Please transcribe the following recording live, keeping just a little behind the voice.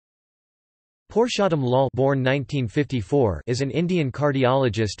Purshotam Lal, born 1954, is an Indian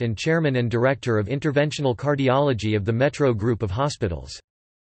cardiologist and chairman and director of interventional cardiology of the Metro Group of Hospitals.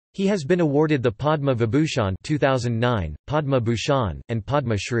 He has been awarded the Padma Vibhushan 2009, Padma Bhushan, and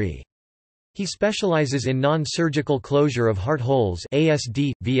Padma Shri. He specializes in non-surgical closure of heart holes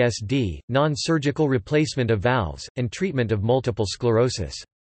 (ASD, VSD), non-surgical replacement of valves, and treatment of multiple sclerosis.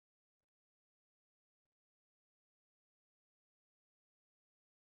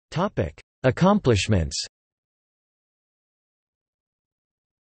 Accomplishments.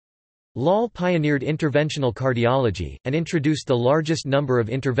 Lal pioneered interventional cardiology, and introduced the largest number of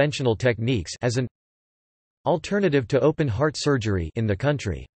interventional techniques as an alternative to open-heart surgery in the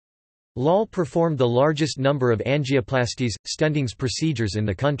country. Lal performed the largest number of angioplasties, stentings procedures in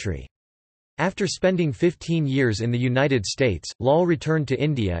the country. After spending 15 years in the United States, Lal returned to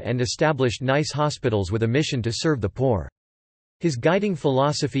India and established nice hospitals with a mission to serve the poor. His guiding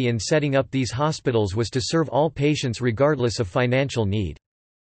philosophy in setting up these hospitals was to serve all patients regardless of financial need.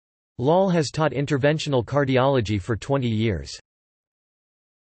 Lal has taught interventional cardiology for 20 years.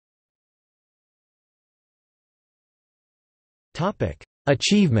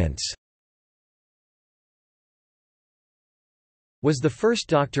 Achievements. Was the first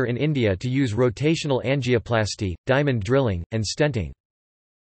doctor in India to use rotational angioplasty, diamond drilling, and stenting.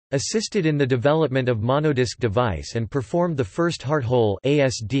 Assisted in the development of monodisc device and performed the first heart hole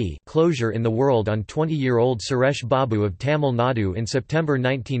 (ASD) closure in the world on 20-year-old Suresh Babu of Tamil Nadu in September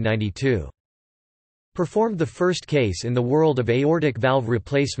 1992. Performed the first case in the world of aortic valve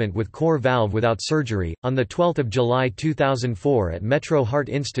replacement with core valve without surgery, on 12 July 2004 at Metro Heart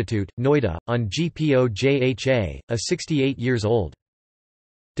Institute, Noida, on GPO JHA, a 68 years old.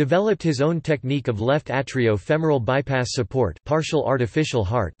 Developed his own technique of left atrial-femoral bypass support, partial artificial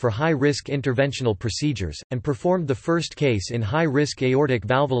heart, for high-risk interventional procedures, and performed the first case in high-risk aortic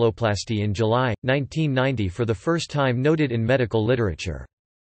valvuloplasty in July 1990 for the first time noted in medical literature.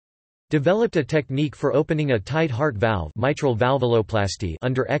 Developed a technique for opening a tight heart valve, mitral valvuloplasty,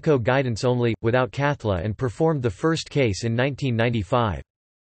 under echo guidance only, without cathla, and performed the first case in 1995.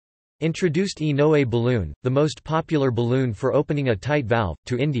 Introduced Inoue balloon, the most popular balloon for opening a tight valve,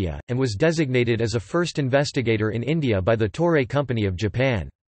 to India, and was designated as a first investigator in India by the Toray Company of Japan.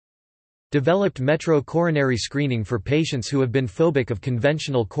 Developed metro coronary screening for patients who have been phobic of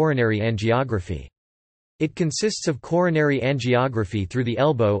conventional coronary angiography. It consists of coronary angiography through the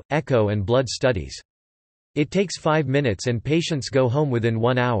elbow, echo and blood studies. It takes 5 minutes and patients go home within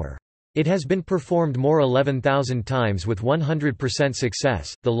 1 hour. It has been performed more 11,000 times with 100%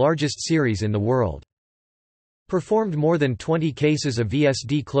 success, the largest series in the world. Performed more than 20 cases of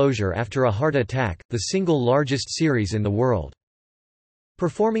VSD closure after a heart attack, the single largest series in the world.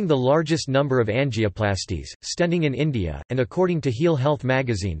 Performing the largest number of angioplasties, stenting in India, and according to Heal Health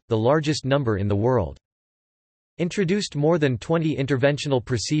magazine, the largest number in the world. Introduced more than 20 interventional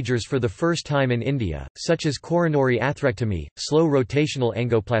procedures for the first time in India, such as coronary atherectomy, slow rotational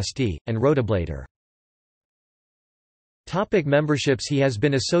angoplasty, and rotablator. Topic memberships. He has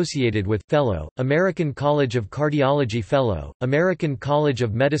been associated with Fellow, American College of Cardiology Fellow, American College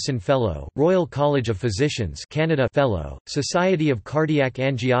of Medicine Fellow, Royal College of Physicians Canada Fellow, Society of Cardiac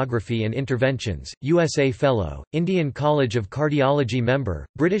Angiography and Interventions, USA Fellow, Indian College of Cardiology member,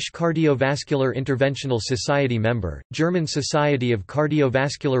 British Cardiovascular Interventional Society member, German Society of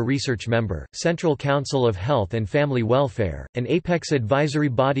Cardiovascular Research member, Central Council of Health and Family Welfare, an apex advisory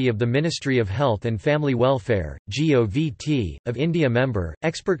body of the Ministry of Health and Family Welfare, GOVT, of India member,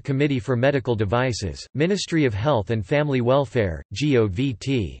 Expert Committee for Medical Devices, Ministry of Health and Family Welfare,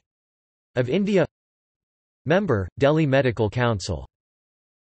 GOVT. of India. Member, Delhi Medical Council.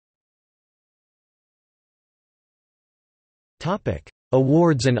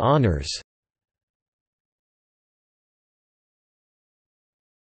 Awards and honours.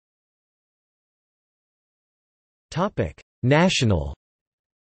 National.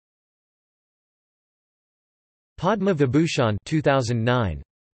 Padma Vibhushan 2009.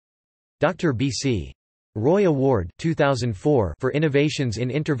 Dr. B.C. Roy Award 2004 for innovations in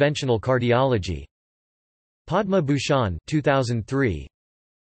interventional cardiology. Padma Bhushan 2003.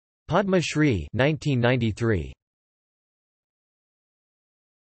 Padma Shri 1993.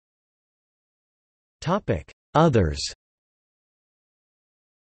 Others.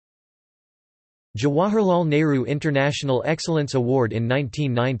 Jawaharlal Nehru International Excellence Award in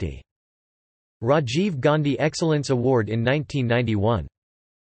 1990. Rajiv Gandhi Excellence Award in 1991.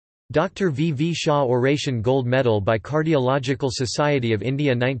 Dr. V. V. Shah Oration Gold Medal by Cardiological Society of India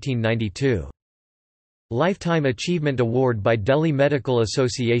 1992. Lifetime Achievement Award by Delhi Medical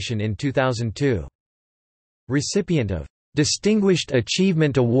Association in 2002. Recipient of Distinguished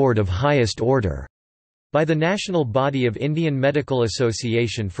Achievement Award of Highest Order by the National Body of Indian Medical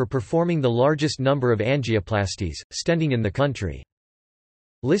Association for performing the largest number of angioplasties, stenting in the country.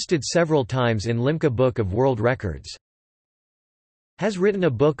 Listed several times in Limca Book of World Records. Has written a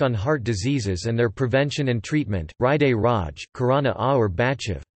book on heart diseases and their prevention and treatment, Hriday Raj, Karana Aur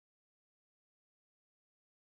Bachav.